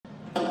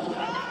And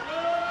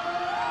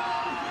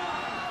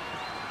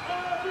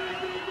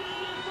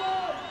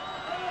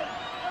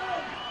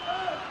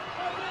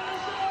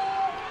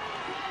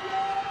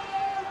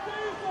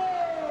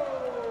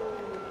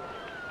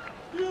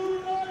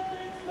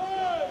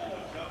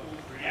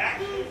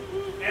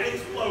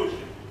explosion,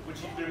 which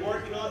he's been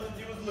working on since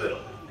he was little,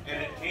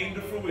 and it came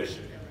to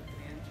fruition.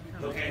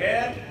 Look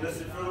ahead,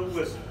 listen for the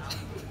whistle.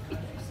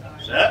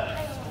 Set.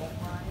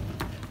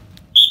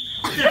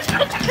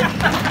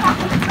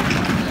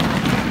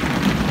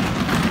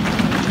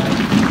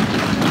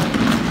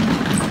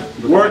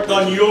 Work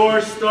on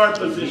your start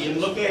position.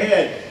 Look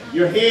ahead.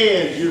 Your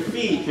hands, your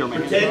feet.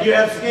 Pretend you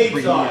have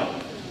skates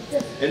on.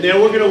 And then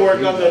we're going to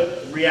work on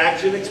the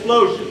reaction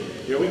explosion.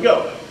 Here we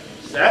go.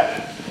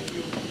 Set.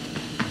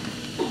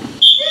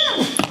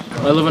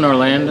 I live in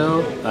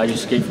Orlando. I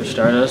used to skate for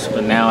Stardust,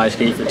 but now I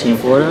skate for Team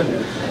Florida.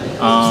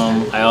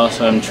 I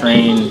also am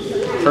trained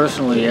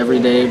personally every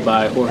day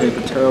by Jorge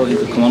Cotero.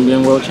 He's a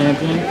Colombian World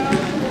Champion.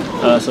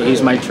 So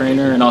he's my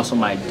trainer and also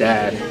my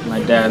dad. My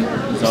dad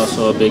is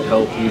also a big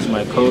help. He's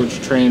my coach,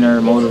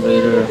 trainer,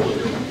 motivator,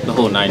 the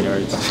whole 9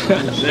 yards.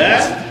 There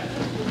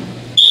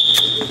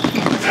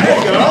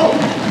you go.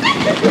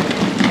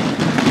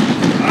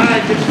 All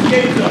right, get your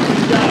skates up.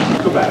 Good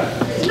job. Go back.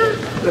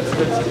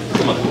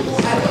 Come on.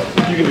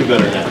 You can do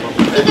better now.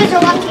 You guys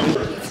are lucky.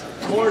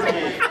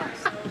 Coordinate.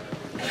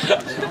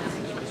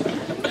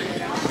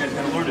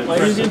 Why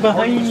is he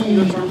behind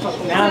me?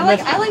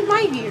 I like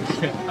my view.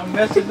 I'm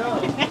messing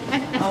up.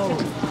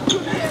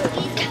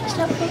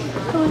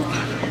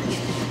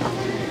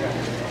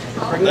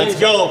 Let's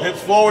go.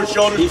 Hips forward,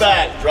 shoulders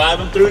back. Drive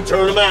them through,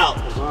 turn them out.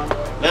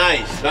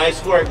 Nice.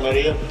 Nice work,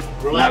 Lydia.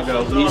 Relax.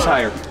 Now go. Knees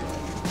higher.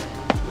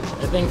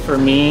 I think for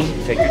me,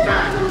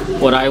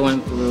 what I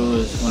went through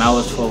is when I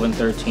was 12 and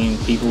 13,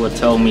 people would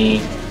tell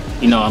me,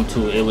 you know,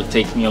 it would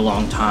take me a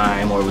long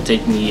time, or it would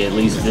take me at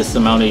least this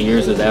amount of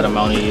years or that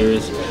amount of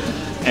years.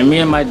 And me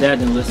and my dad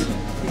didn't listen.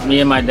 Me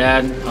and my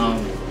dad,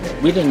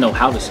 we didn't know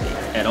how to skate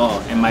at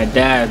all. And my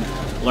dad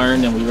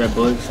learned, and we read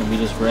books, and we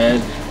just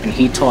read, and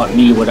he taught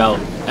me without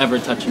ever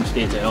touching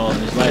skates at all in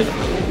his life.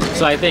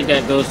 So I think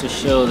that goes to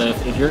show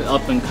that if you're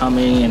up and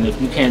coming, and if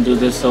you can't do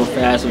this so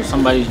fast, if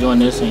somebody's doing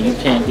this and you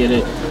can't get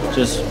it,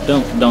 just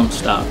don't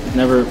stop.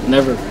 Never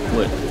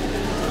quit.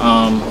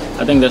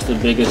 I think that's the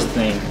biggest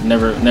thing.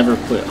 Never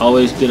quit.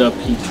 Always get up,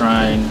 keep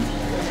trying,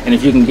 and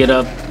if you can get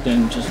up,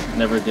 then just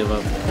never give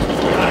up.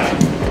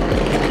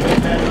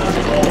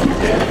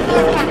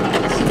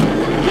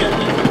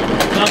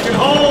 Knock it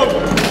home.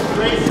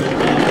 Race it.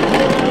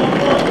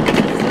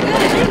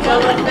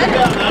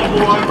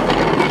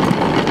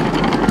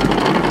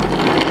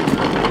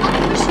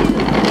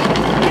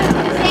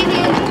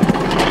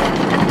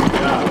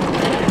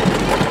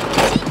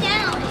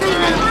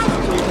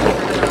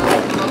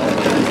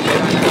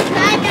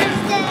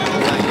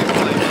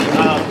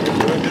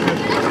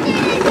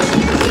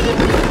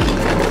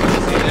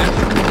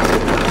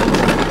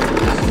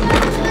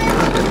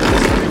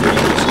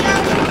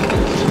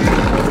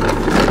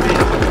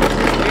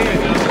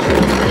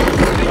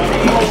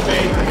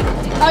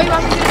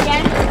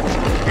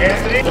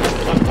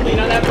 Lean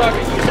on that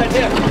bucket, use that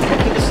hip, get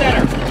to the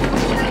center.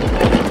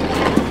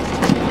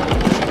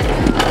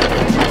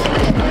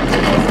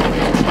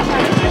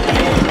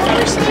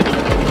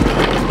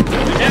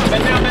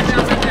 Bend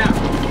down.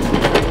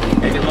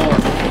 Take it lower.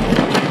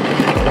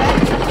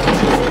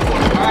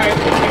 Alright,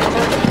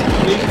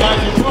 These guys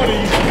are doing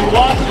it. You're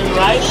watching,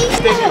 right?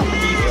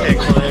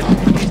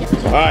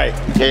 Alright,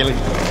 Kaylee.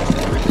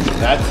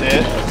 That's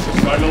it.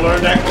 Starting to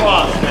learn that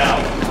cross now.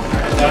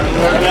 Starting to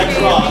learn that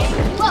cross.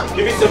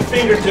 Give me some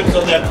fingertips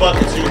on that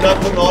bucket so you're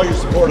not putting all your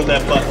support on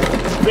that bucket.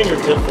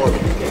 Fingertip for me.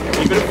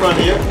 Keep it in front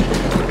of you.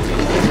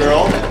 Good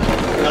girl.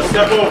 Now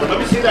step over. Let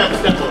me see that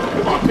step over.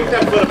 Come on, pick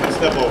that foot up and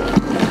step over.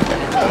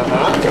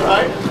 All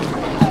right.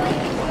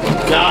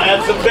 Now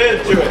add some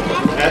bend to it.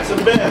 Add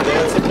some bend.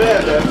 Add some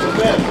bend. Add some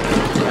bend.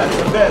 Add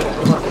some bend.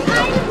 Come on.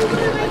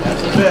 Add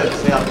some bend.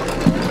 See how?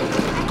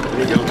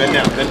 There you go. Bend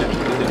down. Bend down.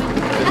 Bend down.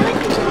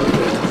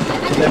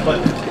 Hit that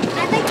button.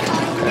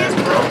 There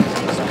you go.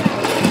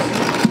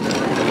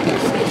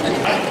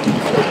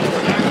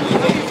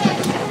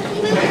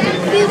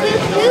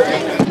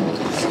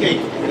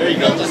 Skate. There you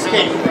go. Just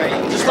skate.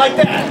 Just like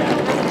that.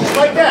 Just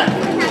like that.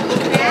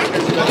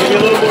 Give me a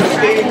little more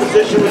skating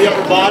position with the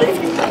upper body.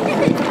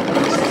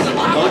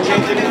 Don't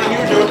change anything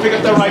you're doing. Pick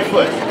up that right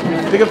foot.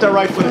 Pick up that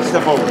right foot and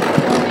step over.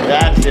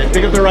 That's it.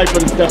 Pick up the right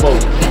foot and step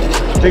over.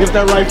 Pick up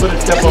that right foot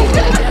and step over.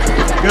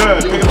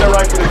 Good. Pick up that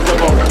right foot and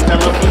step over. That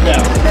left foot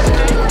down.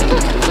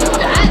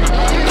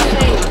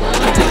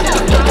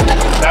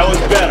 That was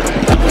better.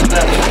 That was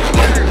better.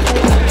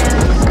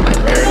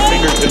 There,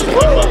 fingertips.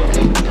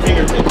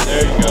 Fingertips.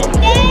 There you go.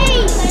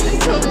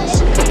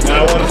 Now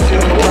I want to see a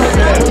little more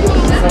bend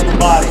from the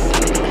body. A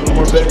little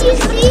more bend.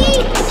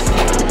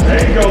 There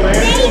you go, man.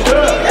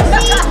 Good.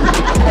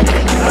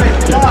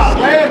 Nice job.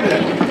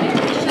 Landon.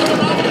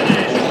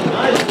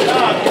 Nice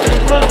job. Get in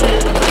front of you.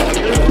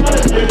 Get in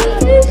front of you.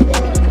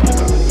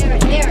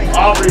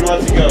 Aubrey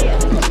wants to go.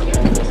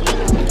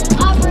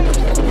 Aubrey.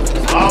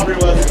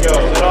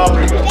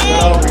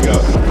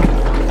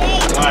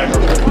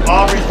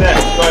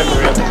 mind,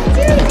 Maria.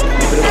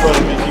 Keep it in front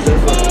of me. Keep it in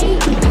front of me.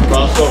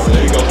 Cross over.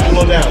 There you go.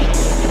 Pull down.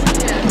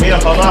 Mira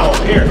para abajo.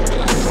 Here.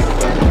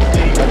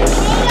 There you go.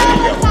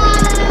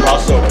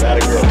 Cross over. That a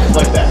girl. Just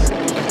like that.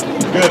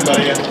 Good,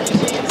 Maria.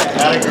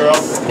 That a girl.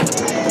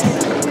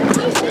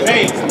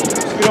 Hey,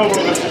 scoot over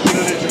a little bit so you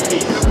don't hit your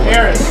feet.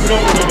 Aaron, scoot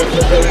over a little bit so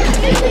you don't hit your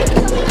feet.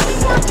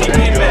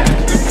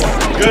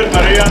 Good,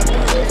 Maria.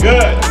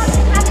 Good.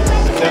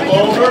 Step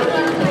over.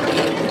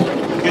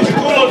 Get your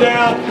culo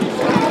down.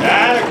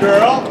 That a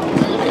girl.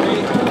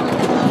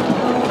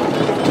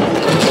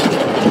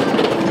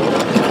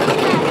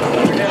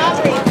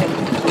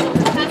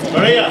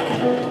 Maria.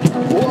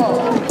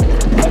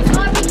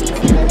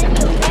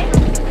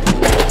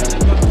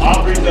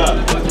 Aubrey's up.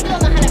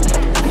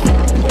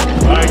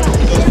 All right,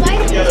 let's stick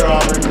together,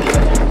 Aubrey.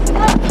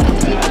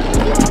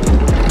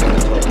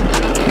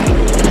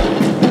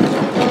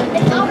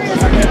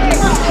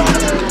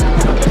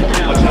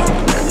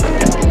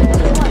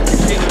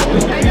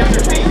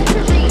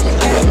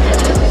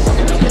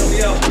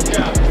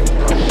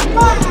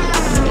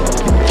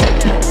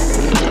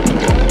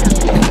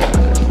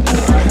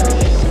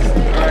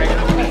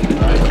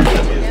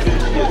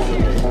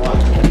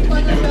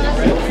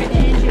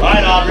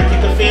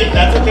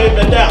 That's okay,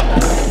 bend down.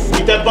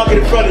 Keep that bucket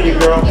in front of you,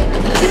 girl.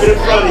 Keep it in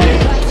front of you.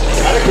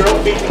 Got it, girl.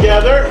 Feet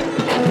together.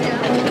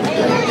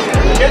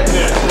 Get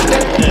this.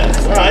 Get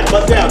this. All right,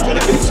 butt down. Try to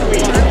get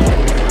squeezed.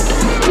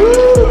 Woo!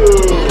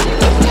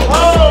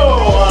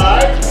 Oh, all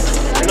right.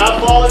 You're not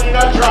falling. You're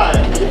not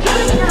trying.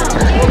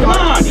 Come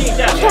on, eat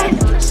that.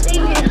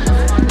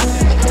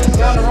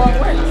 Down the wrong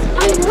way.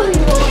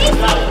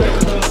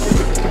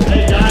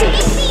 Hey, nice.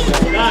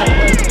 Nice.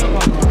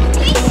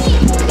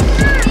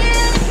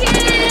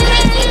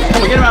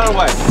 Get him out of the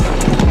way.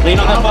 Lean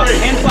on that bucket.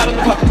 Hand flat on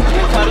the bucket.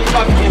 Hand flat on the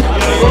bucket. Hand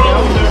flat on the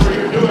bucket. Remember,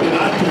 you're doing it.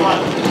 Not too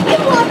much.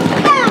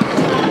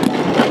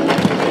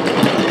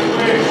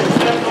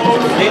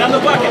 Lean on the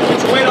bucket. Put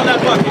your weight on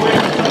that bucket. You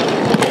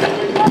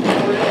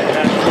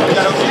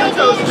got to open your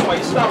toes. That's why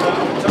you stop.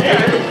 It's okay.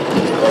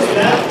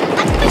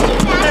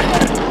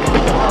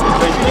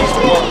 Bend your knees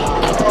more.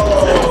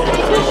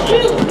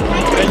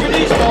 Bend your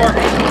knees more.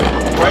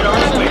 Right arm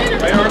swing.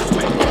 Right arm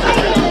swing.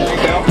 There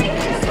you go.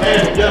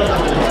 And go.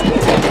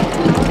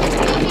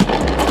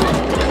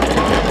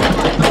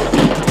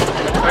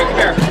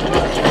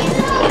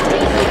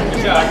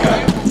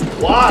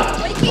 Watch.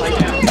 Lie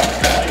down.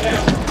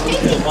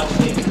 Watch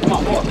me. Come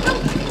on, more.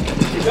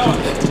 Keep going.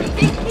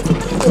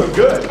 You're doing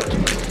good.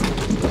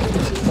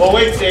 Oh,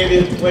 wait,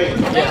 Sabien. Wait.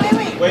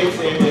 Wait,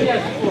 Sabien.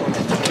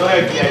 Go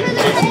ahead, Casey.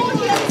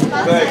 Go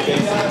ahead,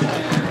 Casey.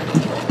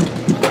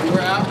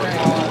 We're out right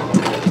now.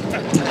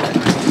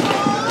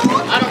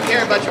 I don't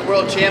care about your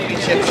world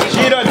championship.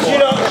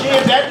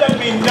 That doesn't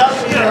mean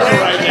nothing to her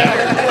right now.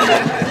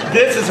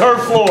 This is her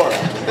floor.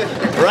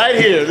 Right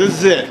here, this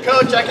is it.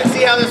 Coach, I can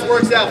see how this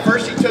works out.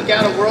 First she took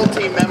out a world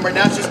team member,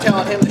 now she's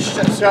telling him to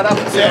shut up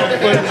and sit Yeah, over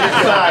put it here.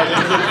 aside.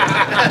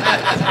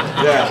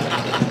 Yeah.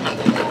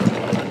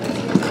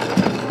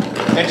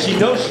 And she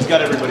knows she's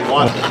got everybody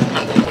wanted.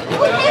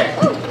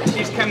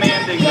 She's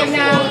commanding the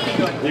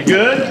floor. You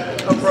good?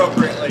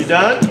 Appropriately. You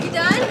done? You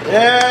done?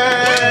 Yeah.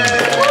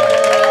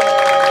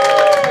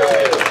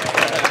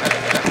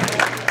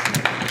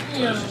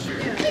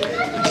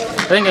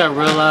 I think I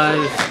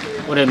realized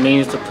what it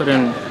means to put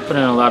in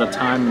a lot of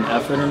time and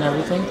effort and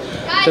everything.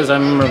 Because I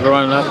remember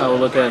growing up, I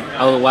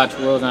would watch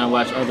Worlds and I would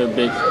watch other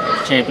big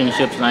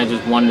championships, and I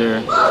just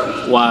wonder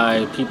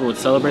why people would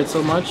celebrate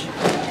so much.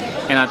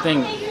 And I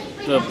think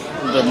the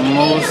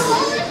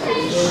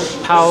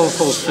most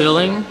powerful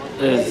feeling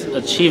is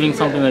achieving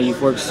something that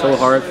you've worked so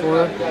hard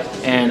for.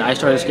 And I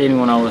started skating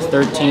when I was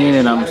 13,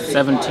 and I'm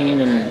 17,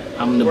 and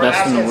I'm the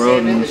best in the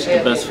world, and it's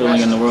the best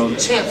feeling in the world.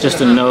 Just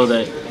to know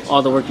that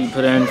all the work you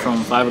put in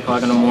from 5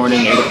 o'clock in the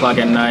morning, 8 o'clock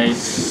at night,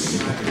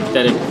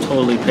 that it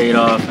totally paid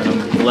off, and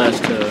I'm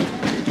blessed to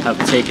have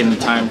taken the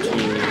time to,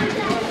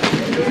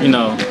 you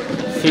know,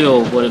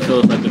 feel what it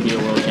feels like to be a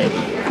world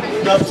champion.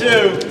 Step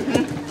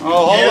 2.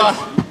 Oh, hold on.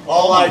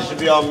 All eyes should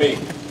be on me.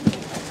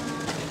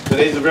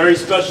 Today's a very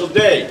special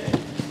day.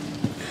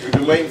 We've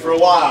been waiting for a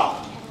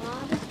while.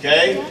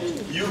 Okay?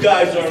 You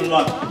guys are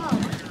lucky.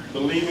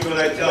 Believe me when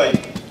I tell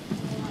you.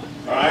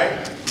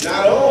 Alright?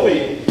 Not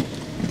only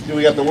do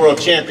we got the world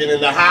champion in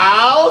the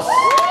house,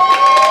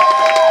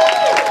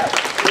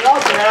 we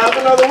also have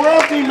another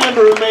world team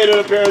member who made an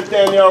appearance,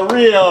 Danielle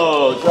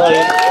Rios.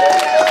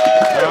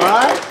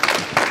 Alright?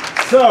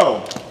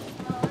 So,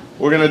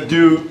 we're going to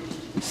do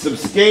some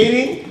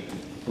skating.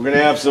 We're going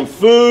to have some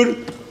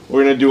food.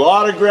 We're going to do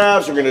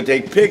autographs. We're going to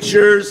take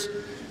pictures.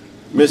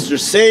 Mr.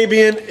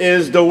 Sabien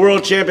is the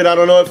world champion. I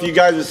don't know if you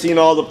guys have seen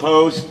all the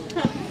posts.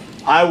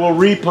 I will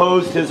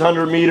repost his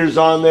 100 meters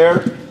on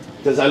there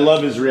because I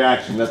love his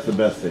reaction. That's the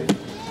best thing.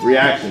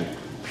 Reaction.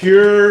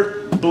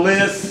 Pure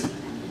bliss.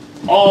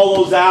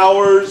 All those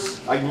hours.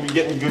 I can be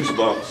getting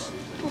goosebumps.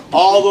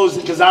 All those,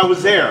 because I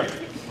was there.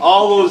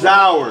 All those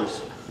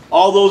hours.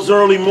 All those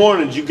early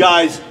mornings, you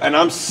guys, and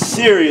I'm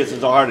serious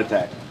as a heart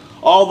attack.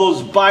 All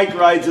those bike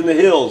rides in the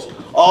hills.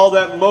 All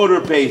that motor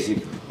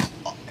pacing.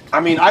 I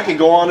mean, I could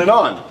go on and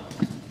on,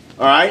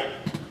 all right?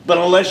 But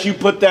unless you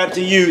put that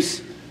to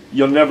use,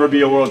 you'll never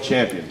be a world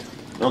champion,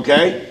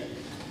 okay?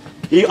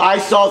 I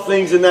saw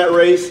things in that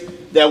race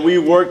that we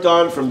worked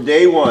on from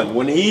day one.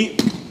 When he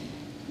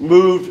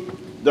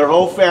moved their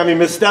whole family,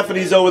 Miss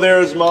Stephanie's over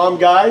there, his mom,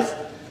 guys.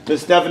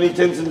 Miss Stephanie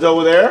Tinson's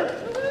over there.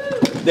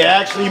 They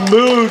actually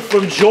moved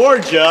from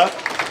Georgia.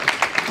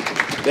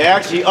 They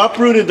actually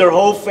uprooted their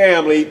whole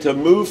family to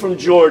move from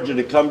Georgia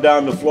to come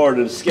down to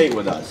Florida to skate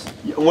with us.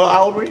 Well,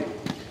 how old were you?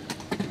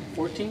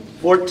 14.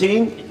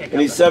 14?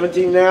 And he's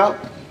 17 now?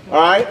 All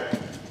right?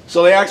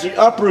 So they actually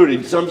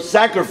uprooted some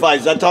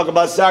sacrifices. I talk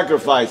about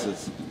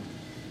sacrifices.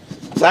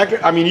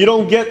 I mean, you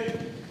don't get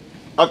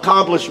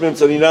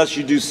accomplishments unless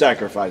you do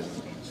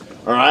sacrifices.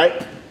 All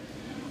right?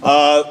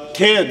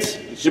 Kids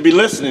should be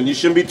listening. You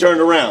shouldn't be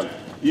turned around.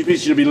 You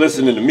should be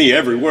listening to me,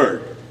 every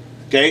word.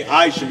 Okay?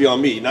 Eyes should be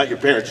on me, not your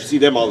parents. You see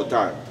them all the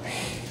time.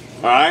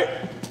 All right?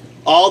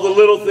 All the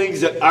little things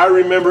that I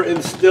remember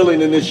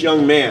instilling in this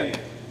young man,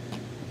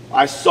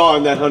 I saw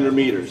in that 100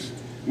 meters.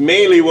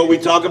 Mainly what we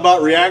talk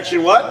about,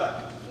 reaction, what?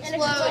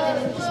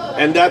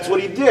 And that's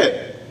what he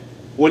did.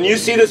 When you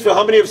see this film,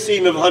 how many have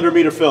seen the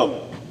 100-meter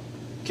film?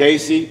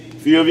 Casey, a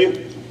few of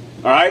you?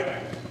 All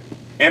right?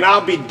 And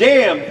I'll be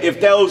damned if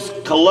those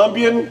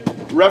Colombian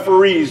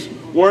referees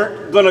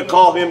weren't going to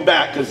call him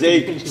back, because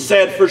they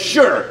said for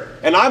sure,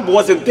 and I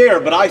wasn't there,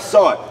 but I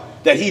saw it,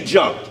 that he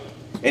jumped.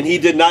 And he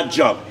did not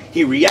jump.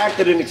 He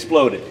reacted and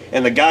exploded.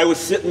 And the guy was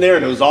sitting there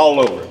and it was all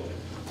over.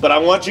 But I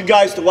want you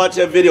guys to watch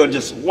that video and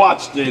just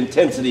watch the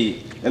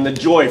intensity and the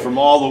joy from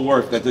all the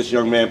work that this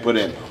young man put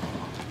in.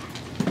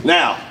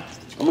 Now,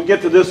 I'm going to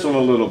get to this one a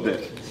little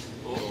bit.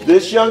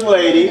 This young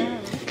lady,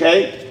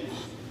 okay,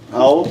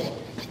 how old?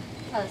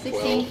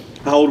 16.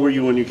 How old were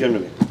you when you came to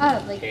me?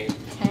 Oh, like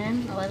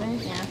 10, 11,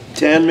 yeah.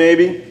 10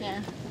 maybe?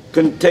 Yeah.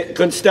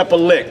 Couldn't step a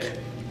lick.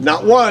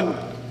 Not one.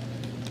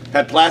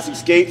 Had plastic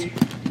skates.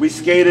 We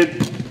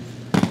skated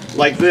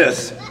like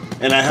this.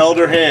 And I held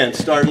her hand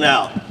starting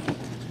out.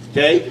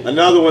 Okay?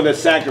 Another one that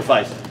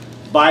sacrificed.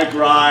 Bike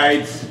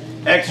rides,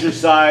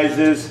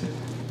 exercises.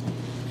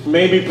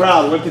 Made me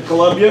proud. Went to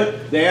Colombia.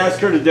 They asked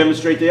her to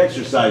demonstrate the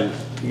exercises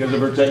because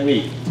of her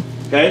technique.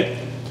 Okay?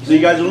 So you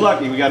guys are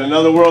lucky. We got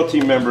another world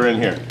team member in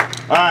here.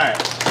 All right.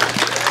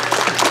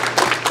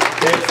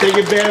 Okay, let's take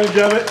advantage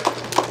of it.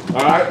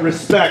 All right,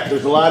 respect.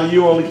 There's a lot of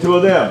you, only 2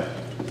 of them.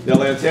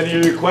 They'll answer any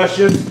of your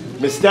questions.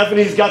 Miss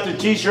Stephanie's got the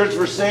t-shirts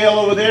for sale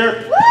over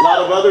there. A lot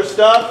of other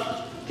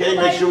stuff. Okay,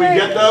 make sure we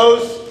get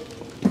those.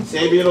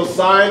 Sabien will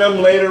sign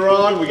them later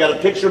on. We got a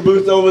picture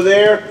booth over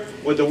there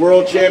with the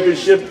World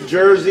Championship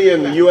jersey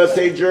and the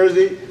USA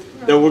jersey.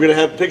 Then we're going to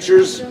have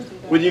pictures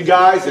with you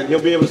guys, and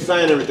he'll be able to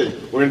sign everything.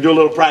 We're going to do a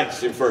little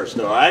practicing first,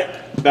 all right?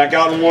 Back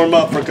out and warm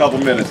up for a couple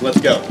minutes.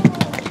 Let's go.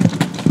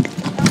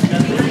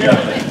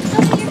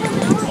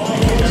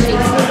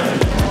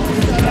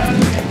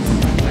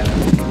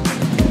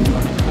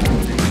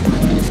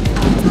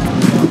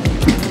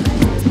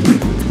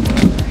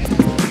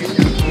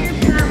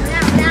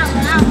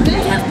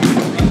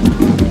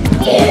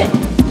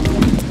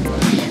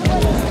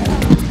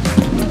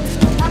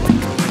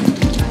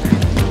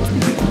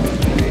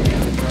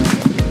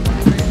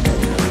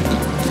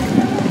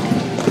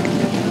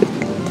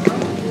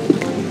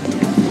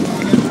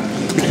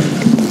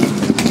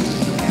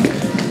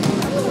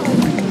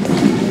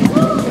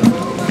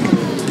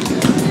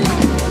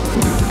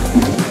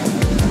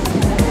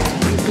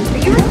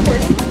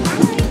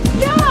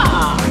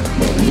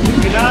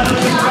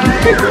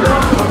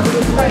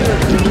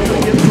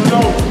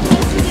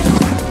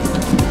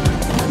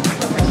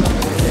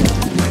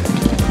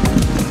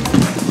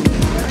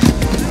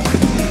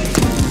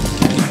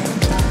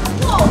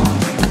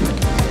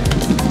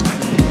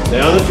 Stay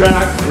on the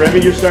track.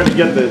 Remy, you're starting to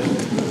get this.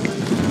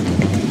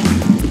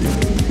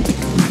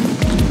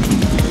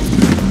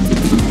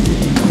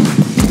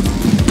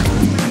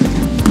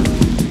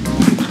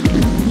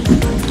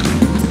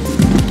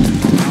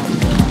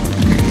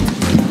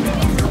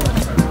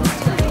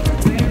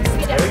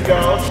 There you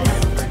go.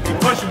 Keep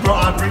pushing, bro.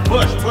 Andre,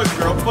 push,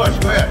 girl, push.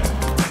 Go ahead.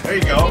 There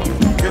you go.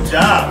 Good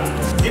job.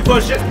 Keep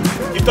pushing.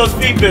 Keep those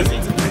feet busy.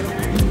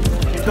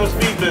 Keep those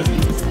feet busy.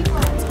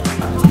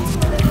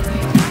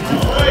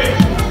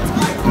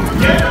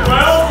 Yeah,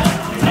 well,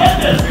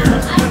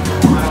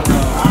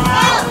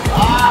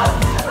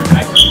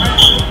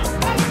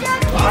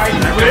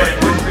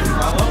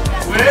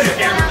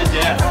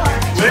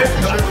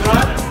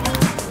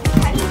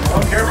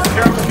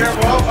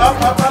 Careful.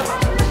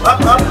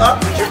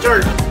 Up. It's your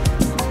turn.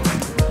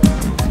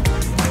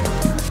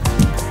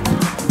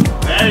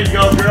 There you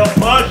go, girl.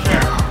 Push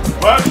her.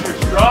 Push her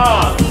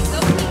strong.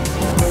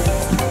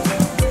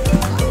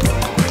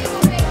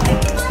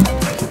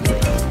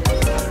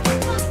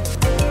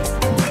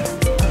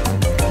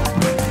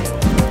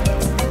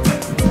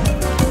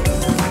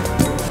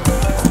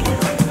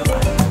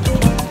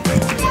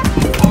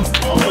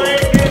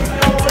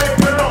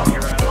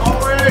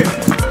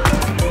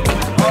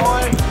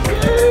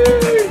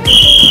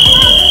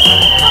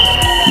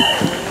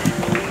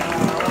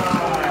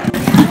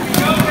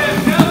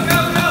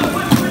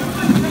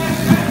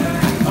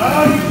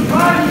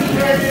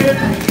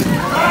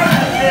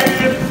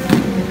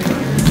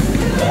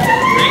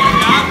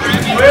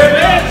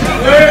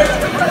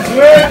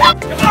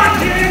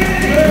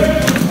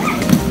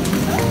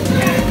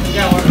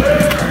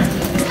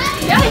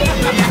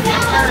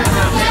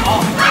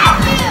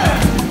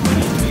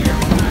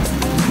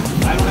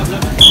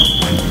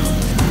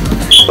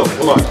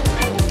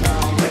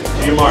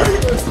 To your mark.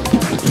 Look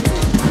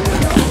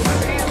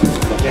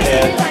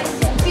ahead.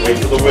 Wait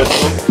for the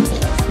whistle.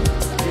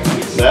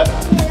 Set.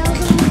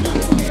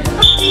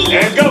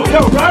 And go, go,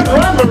 run,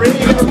 Marie.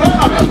 You're gonna run.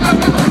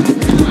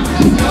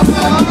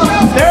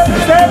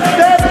 Step.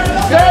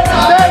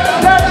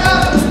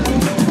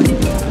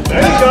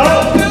 There you go.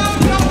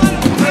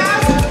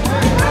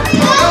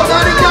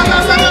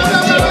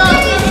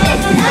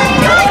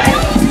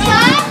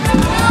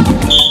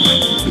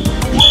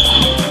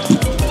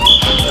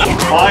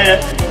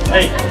 Quiet.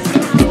 Hey.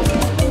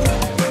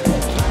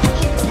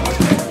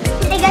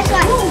 Hey, guess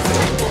what?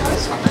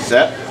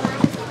 Set.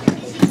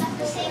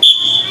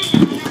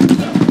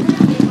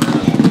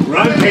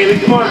 Run, Kaylee.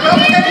 Come on.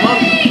 Come on.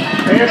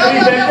 Anthony,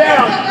 bend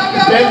down.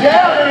 Bend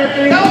down,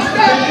 Anthony.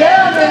 Bend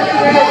down,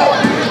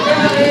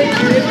 Anthony.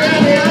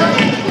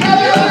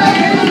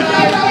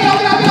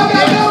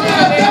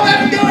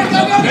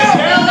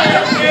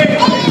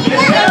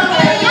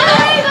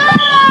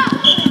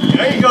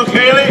 There you go,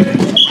 Kaylee.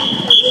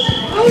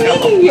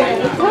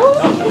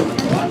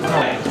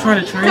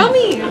 Trying to train. Tell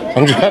me.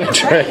 I'm trying to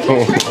train. Okay.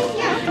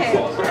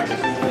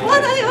 Well,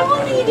 I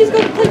want you to just go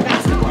play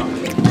basketball.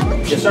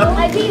 Yes, sir.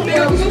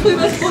 Yeah, we go play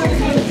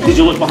basketball. Did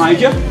you look behind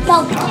you? Hey,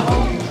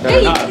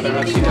 Better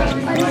not see that.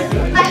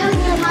 I have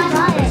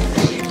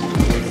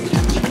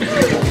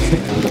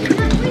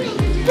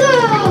no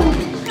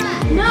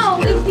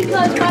no, it's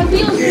because my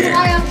wheels are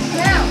high up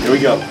now. Here we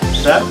go.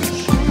 Set.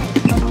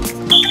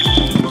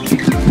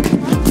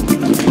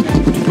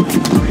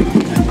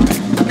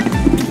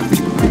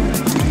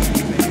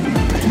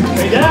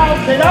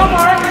 Stay down,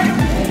 Mark.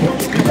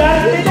 You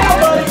gotta stay down,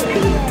 buddy.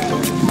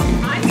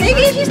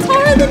 Maybe she's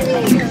taller than me.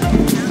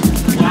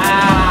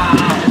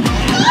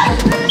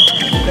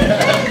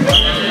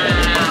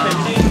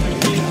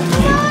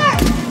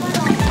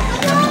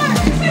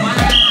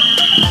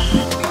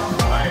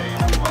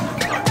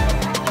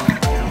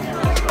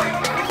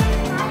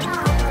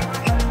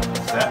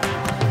 Set.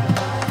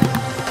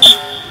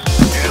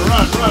 And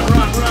run.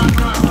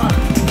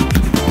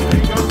 There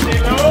you go. Stay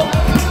low.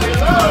 Stay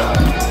low.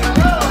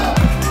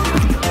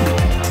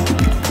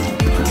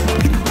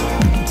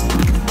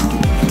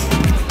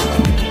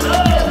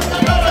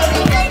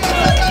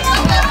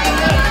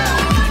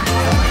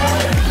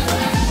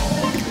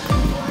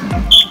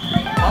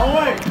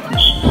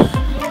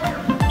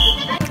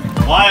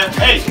 Quiet,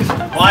 hey,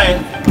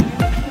 quiet.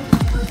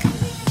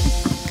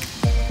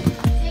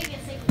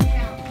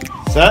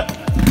 Set.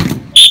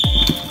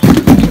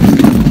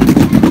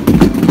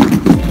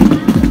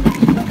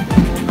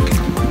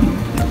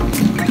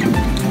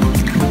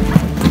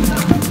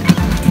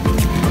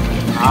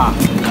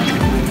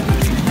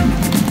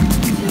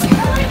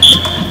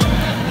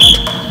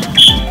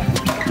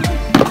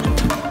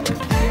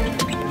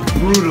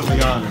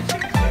 Brutally honest.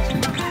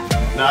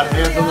 Not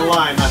hands on the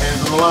line, not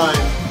hands on the line.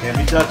 Can't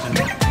be touching.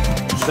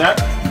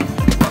 Set.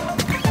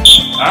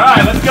 All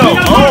right, let's go.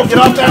 Oh, get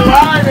off that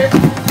line.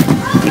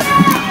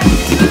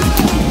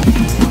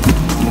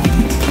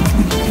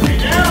 Stay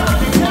down,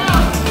 stay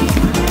down.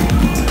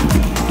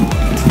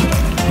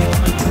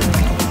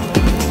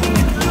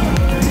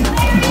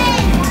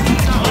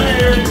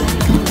 Clear.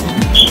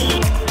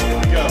 Here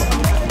we go.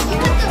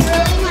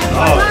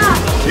 Oh,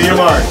 see your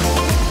mark.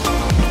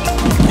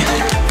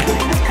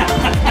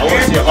 I want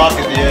to see a hawk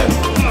at the end.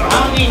 I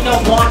don't need no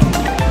one.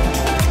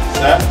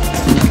 Set.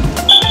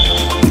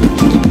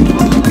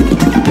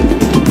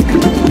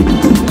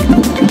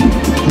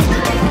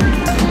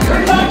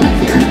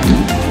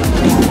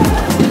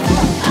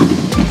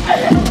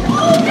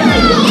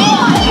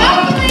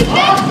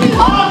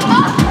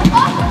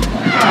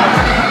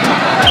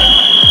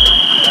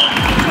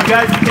 You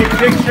guys take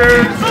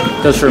pictures.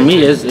 Because for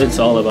me, it's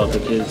all about the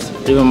kids.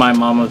 Even my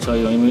mom will tell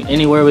you,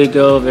 anywhere we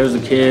go, if there's a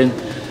kid,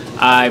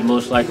 I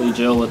most likely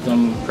gel with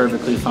them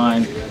perfectly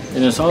fine.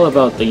 And it's all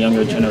about the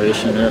younger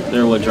generation.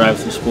 They're what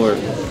drives the sport.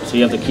 So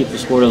you have to keep the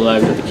sport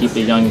alive. You have to keep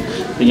the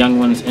young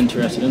ones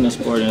interested in the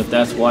sport. And if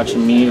that's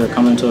watching me or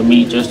coming to a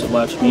meet just to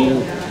watch me,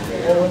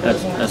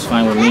 that's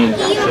fine with me.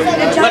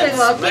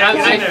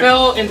 I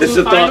fell in This is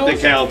two the thought that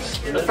finals. counts.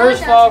 The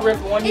first fall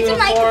ripped one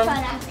uniform,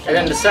 and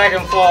then the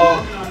second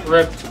fall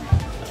ripped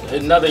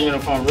another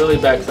uniform really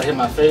bad because I hit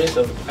my face.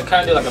 So I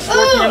kind of did like a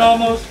scorpion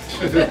almost.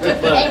 But,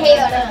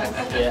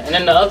 yeah, and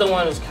then the other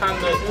one is kind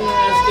of,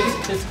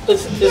 it's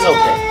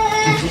okay.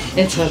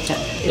 It's okay.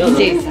 It was It's a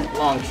decent.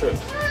 long trip,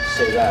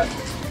 say that.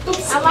 I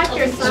like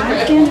your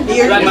sign.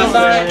 You like my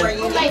sign? Just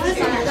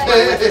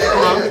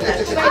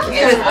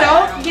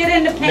don't get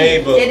in the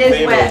paint. It is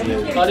wet.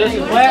 Oh, this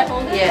is wet?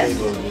 Yes.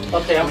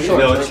 Okay, I'm sure.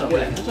 No, it's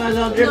wet.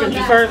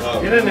 You first?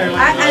 Get in there. If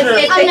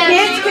the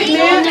kids could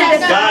move to the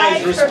side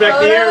Guys, for respect the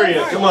photos.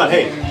 area. Come on,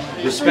 hey.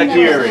 Respect the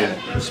area.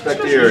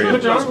 Respect the area.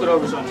 Put your foot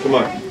over something. Come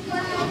on.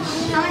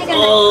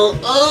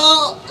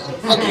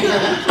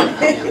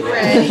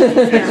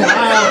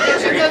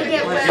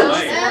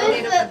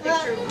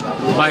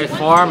 By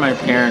far my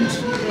parents.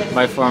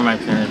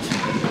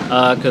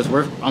 Because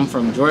I'm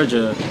from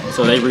Georgia,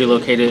 so they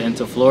relocated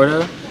into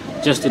Florida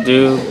just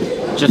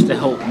to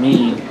help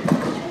me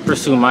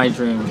pursue my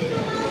dream.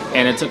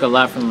 And it took a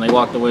lot from them. They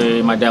walked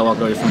away, my dad walked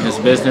away from his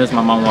business,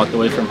 my mom walked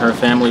away from her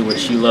family, which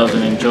she loves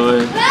and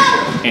enjoys.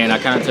 And I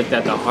kind of took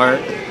that to heart.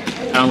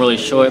 I don't really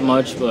show it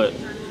much, but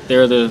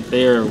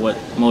they're what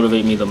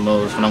motivate me the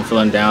most when I'm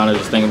feeling down. I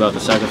just think about the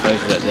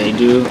sacrifices that they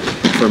do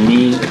for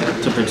me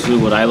to pursue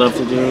what I love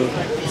to do.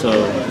 So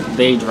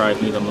they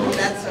drive me the most.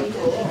 That's so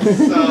cool.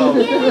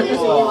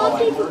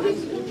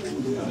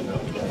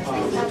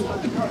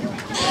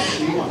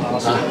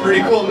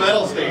 Pretty cool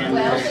medal stand.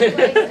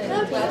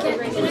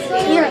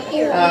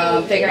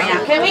 Figuring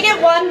out. Can we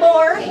get one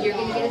more? You're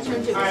going to get a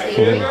turn to stay right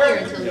here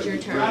until it's your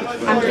turn.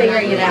 I'm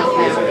figuring it out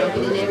now.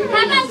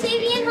 How about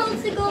Sabien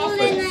holds the gold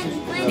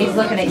and He's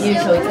looking at you,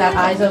 so he's got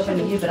eyes open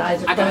to you, but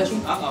eyes are closed.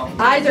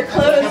 Eyes are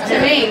closed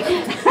to me.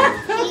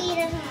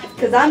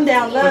 Because I'm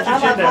down low.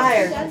 I'm up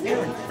higher.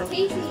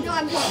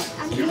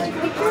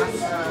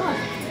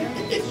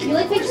 You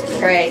like pictures?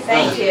 Great,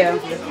 thank you.